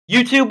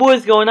YouTube, what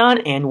is going on,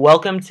 and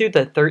welcome to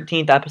the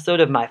 13th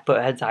episode of my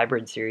Futhead's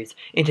Hybrid series.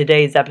 In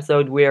today's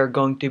episode, we are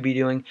going to be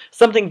doing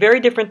something very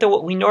different than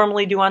what we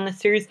normally do on this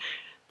series.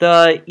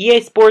 The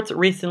EA Sports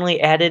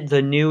recently added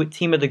the new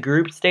Team of the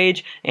Group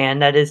stage,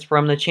 and that is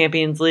from the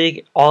Champions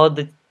League. All of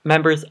the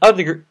members of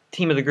the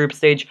Team of the Group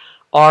stage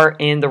are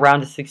in the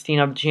round of 16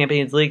 of the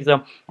Champions League,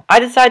 so I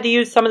decided to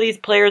use some of these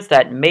players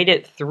that made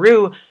it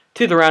through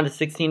to the round of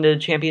 16 of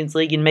the Champions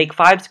League and make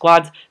 5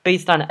 squads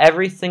based on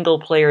every single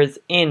players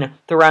in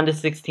the round of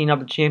 16 of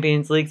the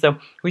Champions League. So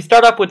we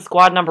start off with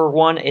squad number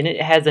 1, and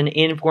it has an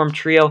informed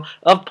trio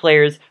of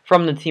players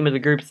from the Team of the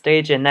Group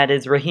stage, and that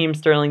is Raheem,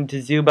 Sterling,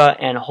 Dzuba,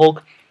 and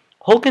Hulk.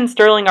 Hulk and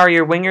Sterling are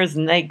your wingers,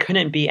 and they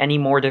couldn't be any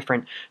more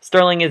different.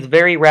 Sterling is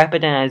very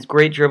rapid and has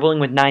great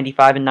dribbling with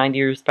 95 and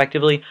 90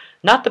 respectively.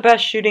 Not the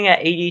best shooting at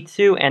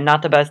 82 and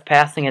not the best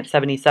passing at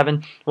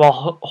 77,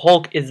 while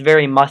Hulk is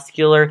very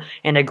muscular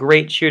and a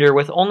great shooter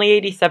with only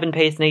 87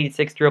 pace and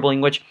 86 dribbling,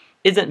 which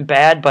isn't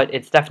bad, but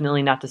it's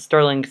definitely not to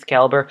Sterling's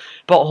caliber.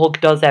 But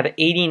Hulk does have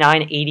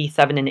 89,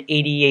 87, and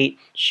 88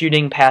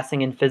 shooting,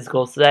 passing, and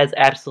physical, so that is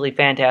absolutely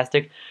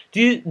fantastic.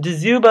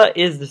 Dzuba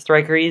is the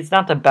striker. He's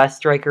not the best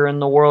striker in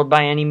the world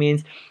by any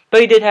means,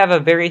 but he did have a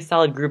very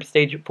solid group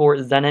stage for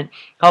Zenit,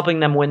 helping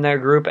them win their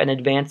group and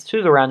advance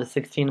to the round of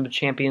 16 of the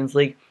Champions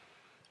League.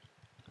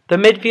 The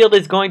midfield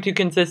is going to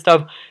consist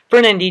of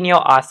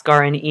Fernandinho,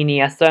 Oscar, and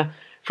Iniesta.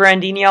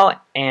 Fernandinho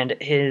and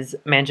his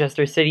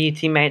Manchester City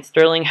teammate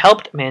Sterling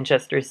helped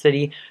Manchester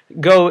City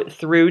go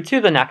through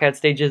to the knockout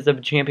stages of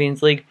the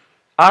Champions League.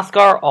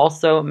 Oscar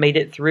also made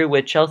it through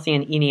with Chelsea,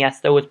 and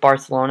Iniesta with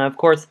Barcelona, of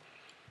course.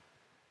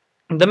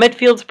 The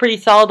midfield's pretty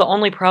solid. The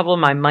only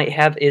problem I might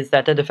have is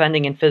that the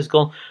defending and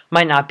physical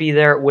might not be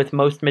there with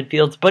most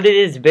midfields, but it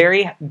is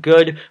very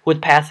good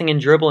with passing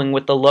and dribbling,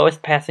 with the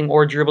lowest passing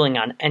or dribbling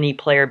on any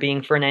player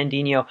being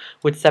Fernandinho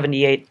with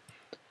 78.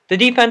 The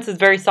defense is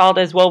very solid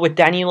as well, with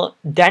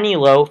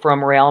Danilo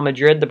from Real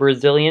Madrid, the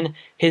Brazilian.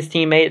 His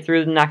team made it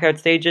through the knockout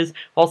stages.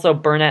 Also,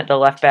 Burnett, the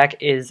left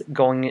back, is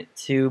going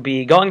to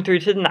be going through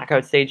to the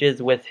knockout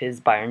stages with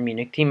his Bayern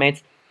Munich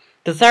teammates.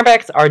 The center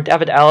backs are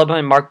David Alaba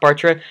and Marc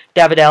Bartra.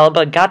 David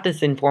Alaba got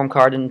this informed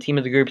card in the Team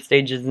of the Group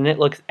stages, and it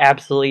looks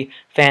absolutely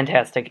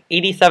fantastic.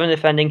 87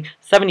 defending,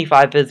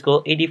 75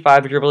 physical,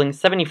 85 dribbling,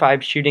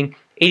 75 shooting,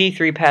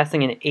 83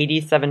 passing, and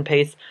 87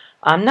 pace.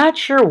 I'm not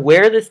sure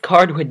where this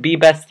card would be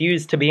best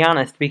used, to be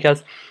honest,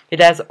 because it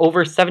has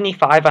over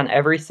 75 on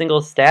every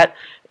single stat,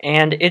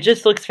 and it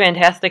just looks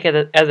fantastic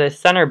as a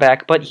center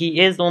back, but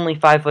he is only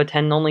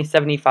 5'10", only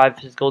 75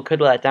 physical, could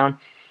let down.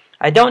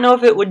 I don't know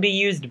if it would be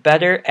used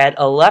better at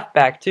a left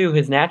back too,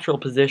 his natural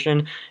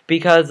position,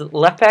 because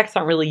left backs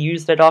aren't really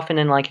used that often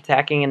in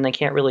attacking, and they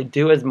can't really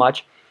do as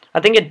much. I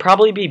think it'd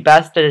probably be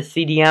best at a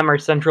CDM or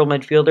central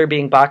midfielder,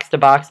 being box to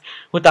box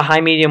with the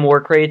high medium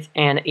work rates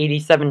and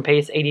 87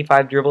 pace,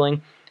 85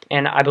 dribbling.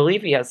 And I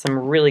believe he has some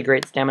really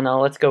great stamina.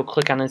 Let's go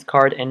click on his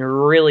card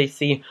and really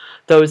see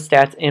those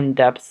stats in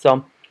depth.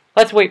 So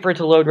let's wait for it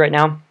to load right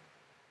now.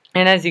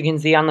 And as you can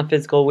see on the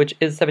physical, which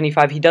is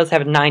 75, he does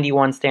have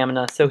 91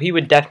 stamina, so he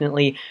would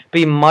definitely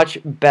be much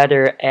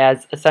better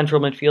as a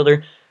central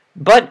midfielder.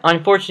 But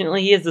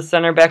unfortunately, he is the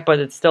center back, but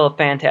it's still a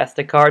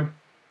fantastic card.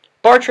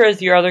 Bartra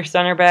is your other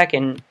center back,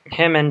 and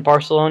him and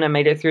Barcelona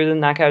made it through the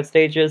knockout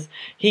stages.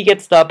 He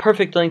gets the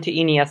perfect link to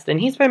Iniesta, and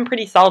he's been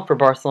pretty solid for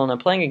Barcelona,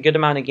 playing a good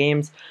amount of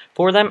games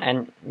for them,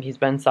 and he's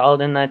been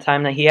solid in the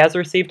time that he has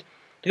received.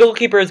 The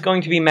goalkeeper is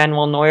going to be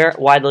Manuel Neuer,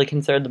 widely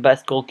considered the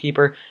best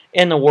goalkeeper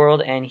in the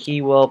world, and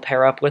he will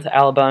pair up with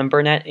Alaba and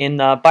Burnett in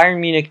the Bayern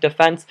Munich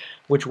defense,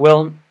 which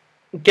will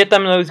get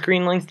them those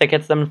green links that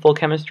gets them full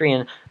chemistry,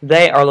 and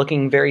they are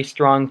looking very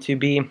strong to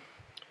be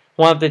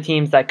one of the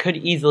teams that could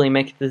easily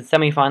make the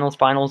semifinals,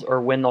 finals, or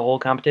win the whole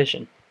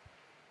competition.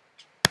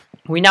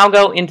 We now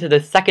go into the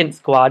second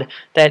squad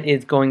that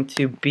is going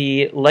to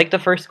be like the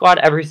first squad.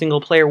 Every single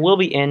player will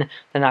be in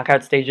the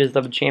knockout stages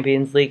of the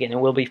Champions League, and it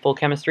will be full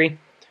chemistry.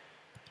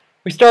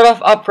 We start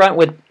off up front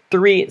with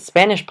 3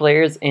 Spanish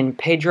players in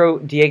Pedro,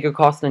 Diego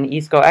Costa, and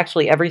Isco.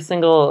 Actually, every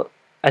single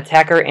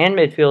attacker and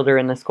midfielder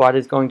in the squad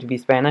is going to be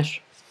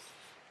Spanish.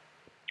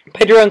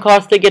 Pedro and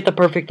Costa get the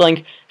perfect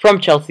link from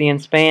Chelsea in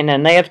Spain,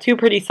 and they have 2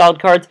 pretty solid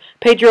cards.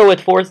 Pedro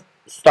with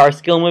 4-star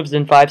skill moves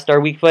and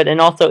 5-star weak foot, and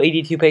also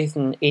 82 pace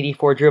and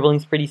 84 dribbling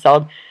is pretty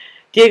solid.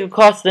 Diego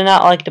Costa,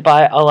 not liked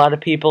by a lot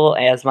of people,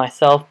 as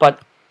myself, but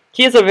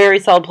he is a very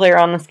solid player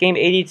on this game.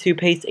 82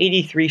 pace,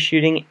 83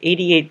 shooting,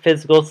 88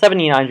 physical,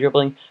 79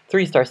 dribbling,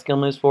 3-star skill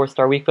moves,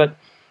 4-star weak foot.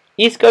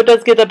 Isco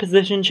does get a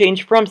position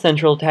change from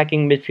central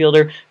attacking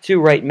midfielder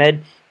to right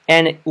mid,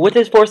 and with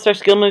his 4-star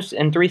skill moves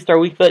and 3-star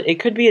weak foot, it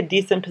could be a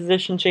decent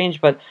position change,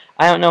 but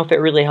I don't know if it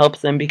really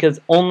helps him because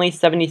only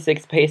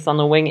 76 pace on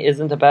the wing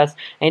isn't the best,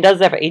 and he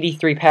does have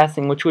 83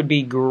 passing, which would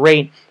be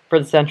great for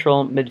the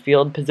central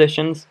midfield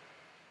positions.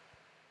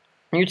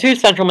 Your 2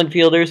 central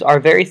midfielders are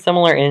very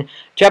similar in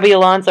Xabi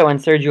Alonso and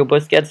Sergio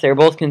Busquets. They're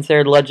both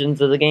considered legends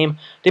of the game.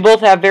 They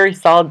both have very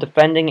solid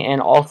defending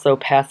and also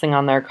passing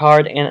on their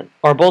card, and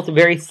are both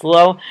very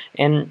slow,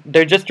 and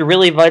they're just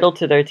really vital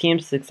to their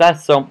team's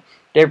success. So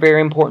They're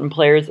very important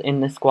players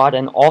in the squad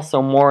and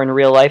also more in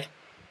real life.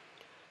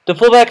 The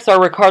fullbacks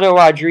are Ricardo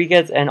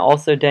Rodriguez and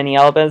also Dani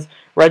Alves.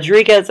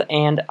 Rodriguez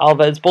and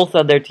Alves both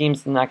led their teams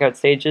to the knockout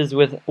stages,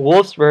 with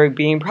Wolfsburg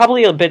being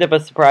probably a bit of a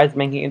surprise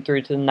making it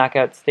through to the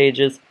knockout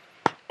stages.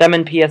 Them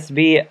and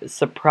PSV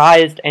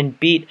surprised and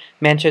beat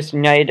Manchester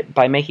United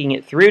by making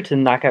it through to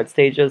the knockout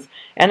stages.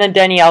 And then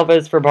Dani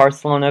Alves for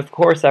Barcelona. Of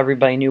course,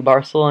 everybody knew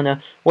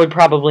Barcelona would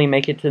probably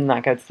make it to the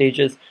knockout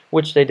stages,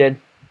 which they did.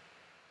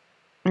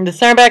 And the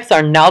center backs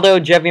are Naldo,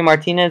 Javi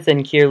Martinez,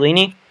 and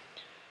Chiellini.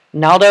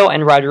 Naldo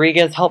and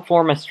Rodriguez help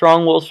form a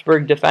strong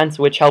Wolfsburg defense,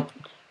 which helped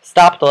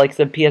stop the likes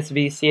of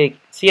PSV,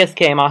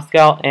 CSKA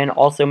Moscow, and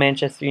also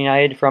Manchester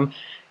United from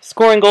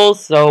scoring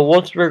goals. So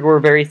Wolfsburg were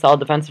very solid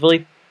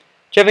defensively.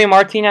 Javi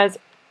Martinez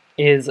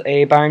is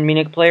a Bayern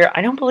Munich player.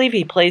 I don't believe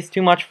he plays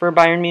too much for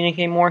Bayern Munich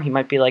anymore. He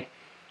might be like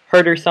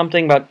hurt or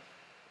something, but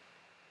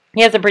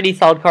he has a pretty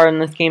solid card in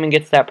this game and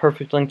gets that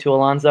perfect link to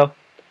Alonso.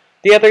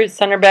 The other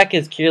center back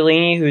is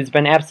Chiellini, who's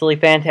been absolutely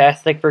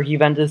fantastic for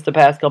Juventus the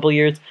past couple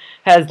years,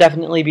 has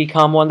definitely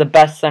become one of the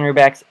best center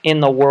backs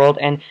in the world,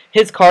 and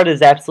his card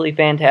is absolutely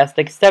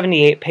fantastic.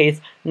 78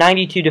 pace,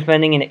 92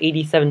 defending, and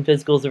 87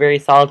 physical is very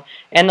solid.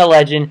 And the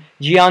legend,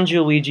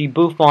 Gianluigi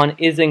Buffon,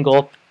 is in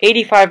goal.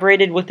 85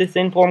 rated with this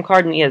inform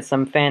card, and he has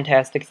some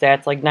fantastic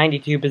stats like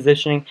 92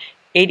 positioning,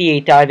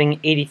 88 diving,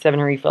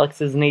 87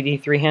 reflexes, and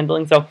 83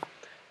 handling. So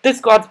this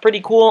squad's pretty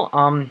cool.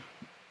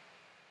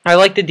 I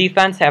like the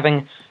defense,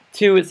 having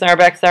two center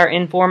backs that are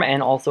in form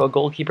and also a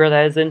goalkeeper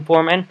that is in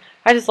form, and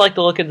I just like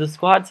the look of the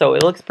squad, so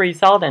it looks pretty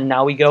solid. And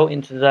now we go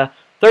into the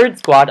third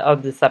squad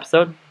of this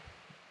episode.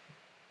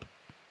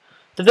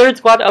 The third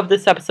squad of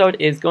this episode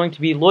is going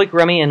to be Loic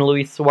Remy and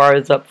Luis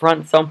Suarez up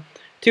front. So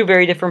two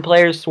very different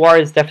players.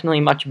 Suarez is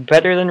definitely much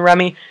better than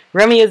Remy.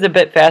 Remy is a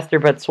bit faster,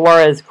 but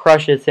Suarez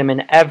crushes him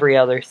in every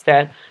other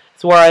stat.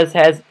 Suarez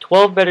has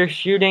 12 better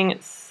shooting,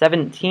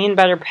 17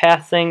 better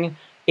passing,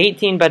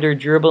 18 better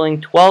dribbling,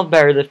 12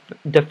 better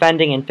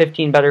defending, and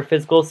 15 better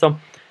physical. So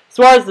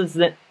Suarez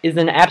is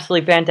an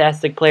absolutely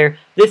fantastic player.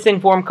 This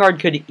inform card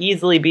could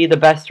easily be the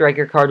best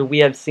striker card we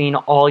have seen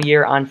all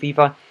year on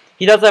FIFA.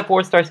 He does have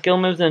 4-star skill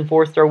moves and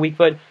 4-star weak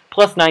foot,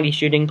 plus 90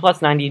 shooting,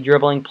 plus 90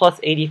 dribbling, plus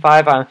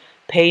 85 on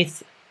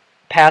pace,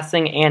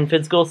 passing, and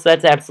physical. So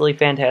that's absolutely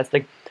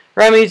fantastic.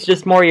 Remy's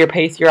just more your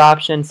pace, your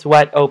option,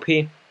 sweat, OP.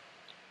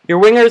 Your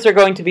wingers are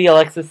going to be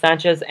Alexis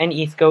Sanchez and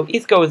Isco.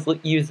 Isco was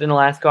used in the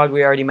last squad.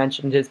 We already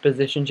mentioned his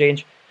position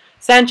change.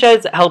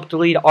 Sanchez helped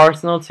lead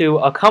Arsenal to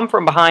a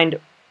come-from-behind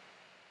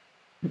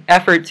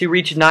effort to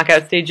reach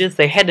knockout stages.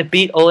 They had to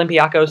beat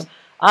Olympiacos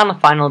on the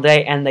final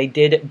day, and they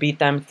did beat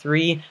them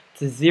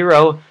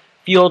 3-0,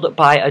 fueled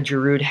by a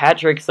Giroud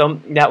hat-trick. So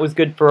that was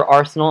good for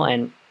Arsenal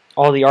and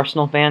all the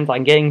Arsenal fans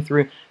on getting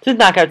through to the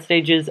knockout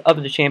stages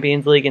of the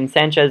Champions League. And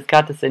Sanchez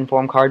got this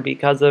inform card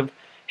because of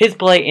his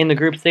play in the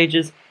group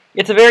stages.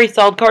 It's a very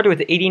solid card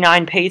with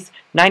 89 pace,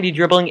 90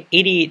 dribbling,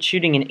 88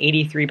 shooting, and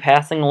 83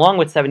 passing, along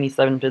with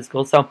 77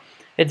 physical. So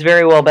it's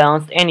very well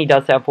balanced, and he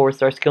does have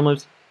 4-star skill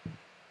moves.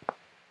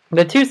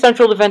 The two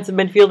central defensive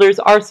midfielders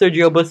are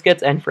Sergio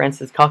Busquets and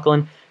Francis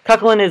Coquelin.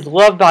 Coquelin is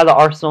loved by the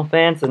Arsenal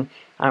fans, and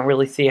I don't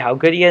really see how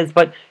good he is,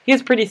 but he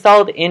is pretty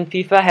solid in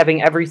FIFA,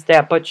 having every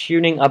stat but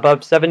shooting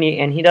above 70,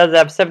 and he does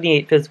have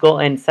 78 physical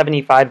and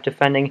 75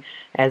 defending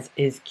as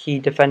his key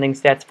defending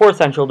stats for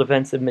central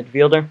defensive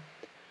midfielder.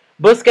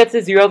 Busquets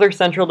is your other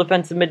central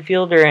defensive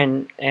midfielder,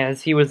 and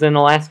as he was in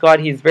the last squad,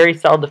 he's very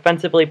solid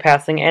defensively,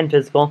 passing, and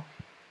physical.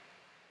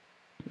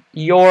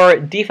 Your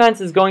defense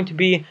is going to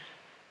be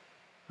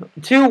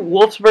two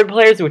Wolfsburg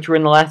players, which were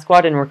in the last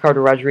squad, and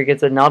Ricardo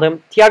Rodriguez and Naldo.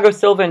 Thiago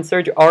Silva and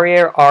Serge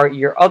Aurier are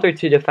your other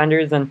two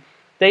defenders, and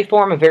they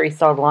form a very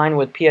solid line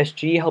with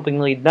PSG helping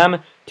lead them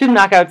to the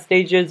knockout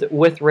stages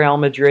with Real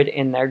Madrid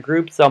in their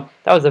group. So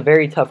that was a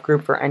very tough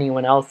group for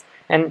anyone else.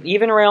 And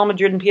even Real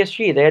Madrid and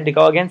PSG, they had to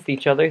go against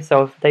each other,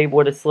 so if they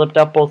would have slipped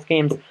up both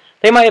games,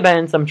 they might have been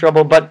in some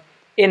trouble, but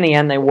in the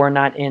end, they were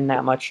not in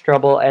that much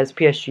trouble, as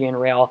PSG and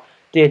Real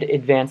did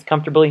advance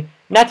comfortably.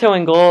 Neto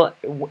in goal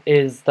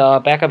is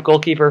the backup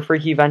goalkeeper for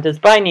Juventus,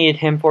 but I needed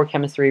him for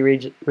chemistry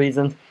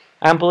reasons.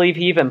 I don't believe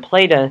he even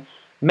played a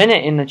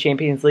minute in the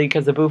Champions League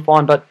because of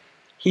Buffon, but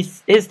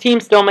his team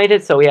still made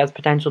it, so he has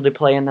potential to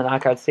play in the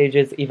knockout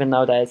stages, even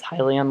though that is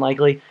highly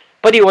unlikely.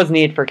 But he was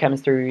needed for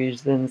chemistry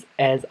reasons,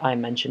 as I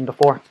mentioned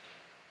before.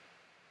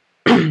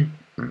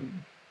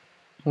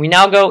 We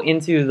now go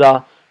into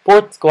the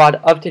fourth squad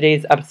of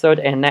today's episode,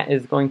 and that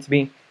is going to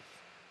be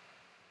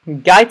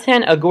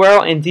Gaetan,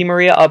 Aguero, and Di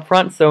Maria up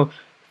front. So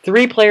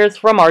 3 players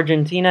from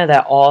Argentina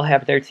that all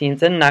have their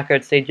teams in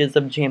knockout stages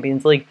of the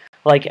Champions League,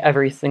 like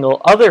every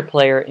single other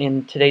player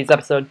in today's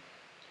episode.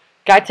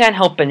 Gaetan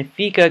helped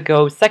Benfica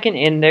go second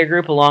in their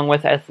group, along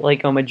with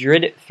Atletico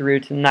Madrid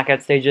through to the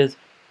knockout stages.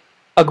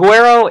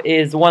 Aguero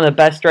is one of the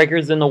best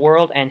strikers in the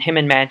world, and him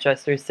and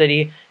Manchester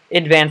City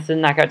advanced to the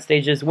knockout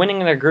stages, winning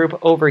their group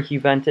over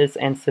Juventus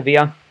and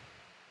Sevilla.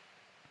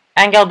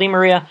 Angel Di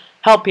Maria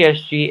helped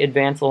PSG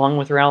advance along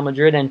with Real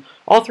Madrid, and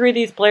all 3 of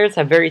these players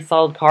have very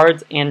solid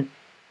cards, and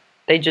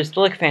they just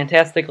look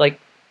fantastic. Like,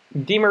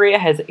 Di Maria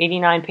has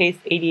 89 pace,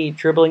 88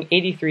 dribbling,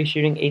 83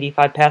 shooting,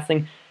 85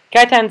 passing.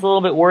 Gaitan's a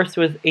little bit worse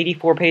with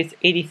 84 pace,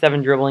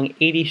 87 dribbling,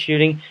 80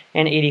 shooting,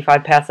 and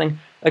 85 passing.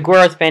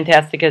 Aguero's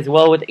fantastic as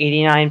well with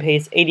 89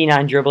 pace,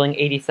 89 dribbling,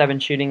 87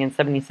 shooting, and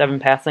 77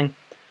 passing.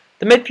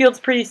 The midfield's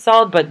pretty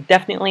solid, but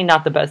definitely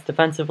not the best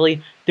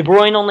defensively. De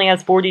Bruyne only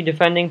has 40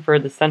 defending for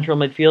the central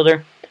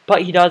midfielder,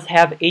 but he does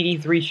have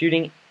 83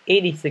 shooting,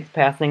 86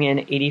 passing,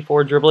 and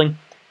 84 dribbling.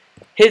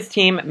 His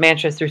team,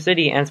 Manchester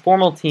City, and his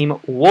former team,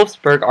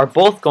 Wolfsburg, are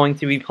both going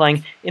to be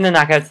playing in the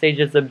knockout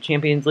stages of the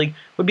Champions League.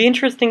 Would be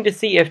interesting to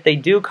see if they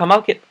do come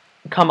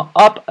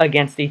up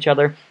against each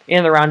other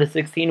in the round of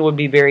 16. Would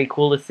be very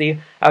cool to see.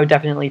 I would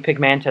definitely pick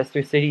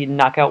Manchester City to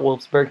knock out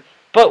Wolfsburg.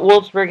 But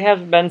Wolfsburg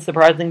have been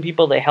surprising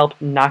people. They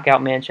helped knock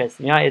out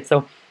Manchester United,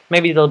 so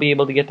maybe they'll be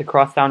able to get the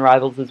crosstown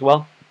rivals as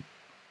well.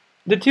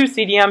 The two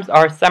CDMs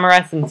are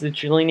Samaras and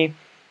Zuccolini.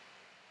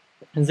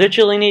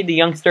 Zuccolini, the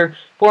youngster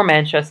for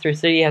Manchester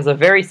City, has a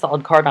very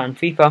solid card on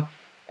FIFA.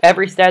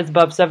 Every stat is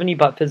above 70,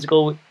 but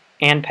physical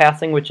and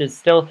passing, which is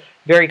still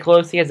very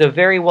close. He has a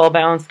very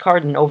well-balanced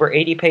card and over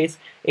 80 pace,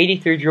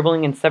 83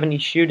 dribbling, and 70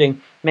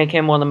 shooting, make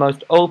him one of the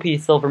most OP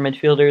silver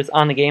midfielders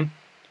on the game.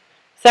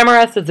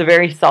 Samaras is a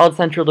very solid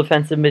central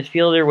defensive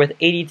midfielder with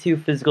 82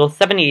 physical,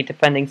 78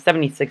 defending,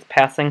 76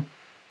 passing,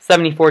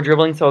 74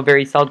 dribbling, so a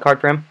very solid card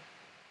for him.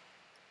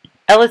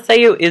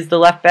 Eliseu is the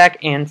left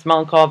back and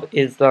Smolikov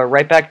is the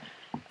right back.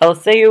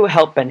 Eliseu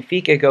helped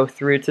Benfica go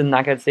through to the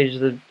knockout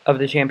stages of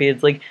the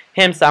Champions League.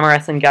 Him,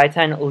 Samaras, and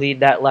Gaitan lead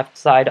that left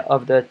side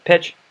of the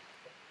pitch.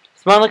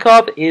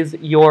 Smolikov is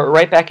your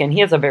right back, and he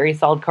has a very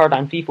solid card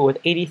on FIFA with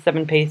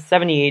 87 pace,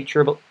 78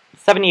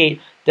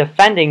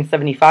 defending,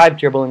 75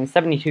 dribbling,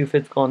 72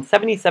 physical, and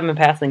 77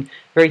 passing.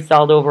 Very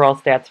solid overall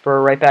stats for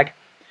a right back.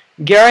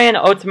 Guerra and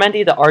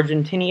Otamendi, the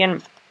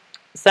Argentinian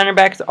center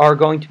backs, are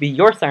going to be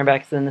your center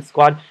backs in the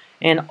squad.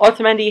 And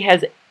Otamendi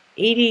has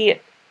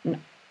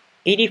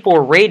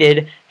 84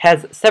 rated,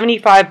 has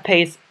 75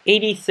 pace,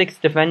 86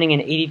 defending,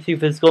 and 82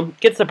 physical.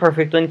 Gets the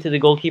perfect link to the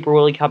goalkeeper,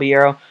 Willy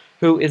Caballero,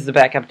 who is the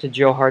backup to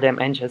Joe Hart at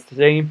Manchester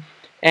City.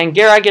 And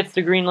Guerra gets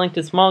the green link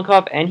to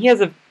Smolikov, and he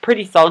has a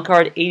pretty solid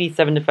card,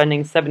 87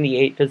 defending,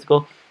 78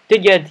 physical.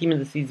 Did get a Team of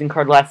the Season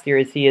card last year,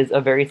 as he is a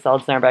very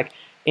solid center back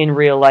in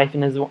real life,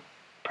 and is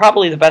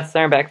probably the best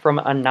center back from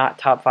a not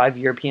top 5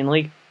 European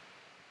league.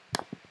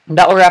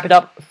 That will wrap it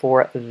up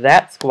for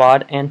that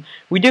squad, and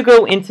we do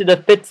go into the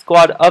 5th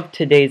squad of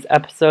today's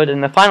episode,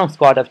 and the final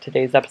squad of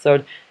today's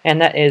episode,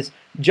 and that is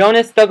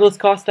Jonas, Douglas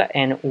Costa,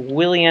 and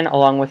Willian,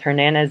 along with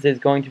Hernandez, is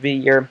going to be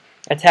your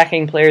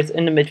attacking players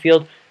in the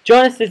midfield.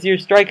 Jonas is your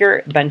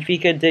striker.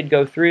 Benfica did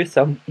go through,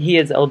 so he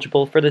is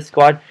eligible for the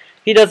squad.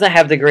 He doesn't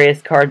have the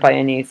greatest card by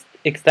any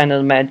extent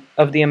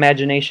of the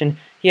imagination.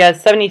 He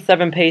has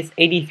 77 pace,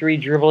 83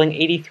 dribbling,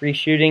 83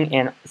 shooting,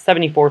 and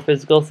 74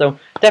 physical, so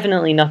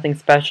definitely nothing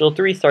special.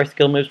 3-star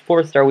skill moves,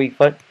 4-star weak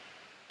foot.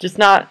 Just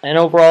not an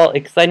overall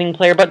exciting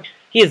player, but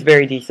he is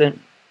very decent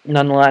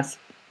nonetheless.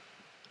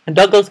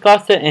 Douglas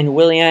Costa and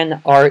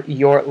Willian are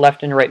your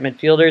left and right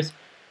midfielders.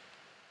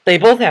 They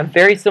both have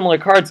very similar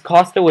cards.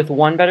 Costa with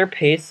 1 better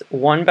pace,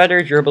 1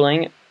 better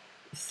dribbling,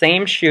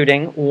 same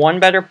shooting, 1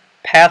 better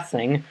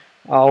passing,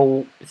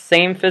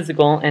 same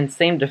physical, and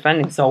same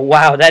defending. So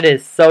wow, that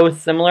is so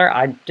similar.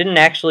 I didn't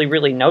actually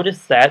really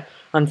notice that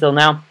until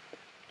now.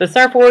 The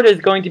star forward is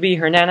going to be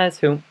Hernandez,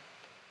 who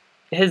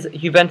his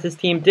Juventus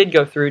team did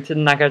go through to the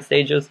knockout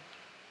stages.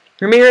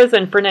 Ramirez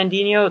and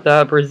Fernandinho,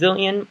 the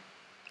Brazilian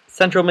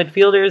central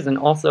midfielders, and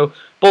also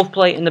both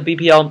play in the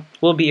BPL,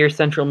 will be your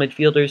central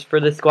midfielders for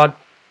this squad.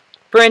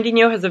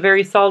 Fernandinho has a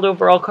very solid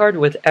overall card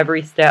with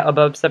every stat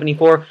above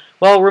 74,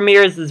 while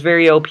Ramirez is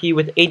very OP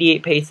with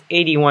 88 pace,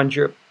 81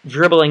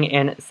 dribbling,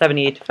 and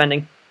 78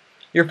 defending.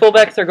 Your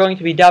fullbacks are going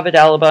to be David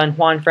Alaba and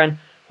Juan Fran.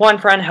 Juan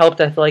Fran helped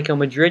Atletico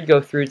Madrid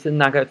go through to the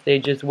knockout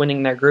stages,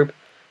 winning their group,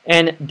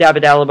 and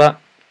David Alaba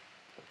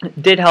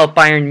did help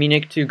Bayern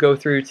Munich to go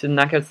through to the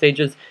knockout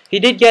stages. He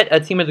did get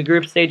a Team of the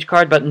Group stage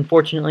card, but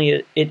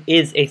unfortunately it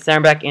is a center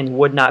back and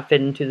would not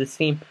fit into this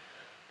team.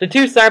 The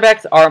two center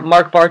backs are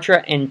Marc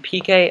Bartra and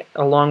Piqué,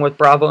 along with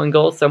Bravo in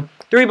goals. So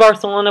 3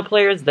 Barcelona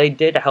players. They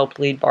did help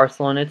lead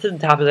Barcelona to the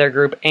top of their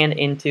group and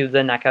into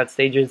the knockout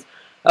stages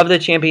of the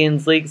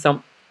Champions League.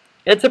 So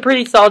it's a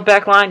pretty solid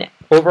back line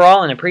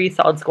overall and a pretty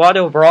solid squad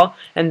overall.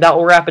 And that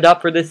will wrap it up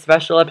for this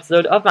special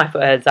episode of my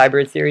Futhead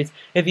Hybrids series.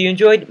 If you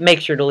enjoyed, make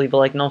sure to leave a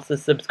like and also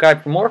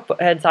subscribe for more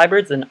Futhead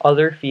Hybrids and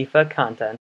other FIFA content.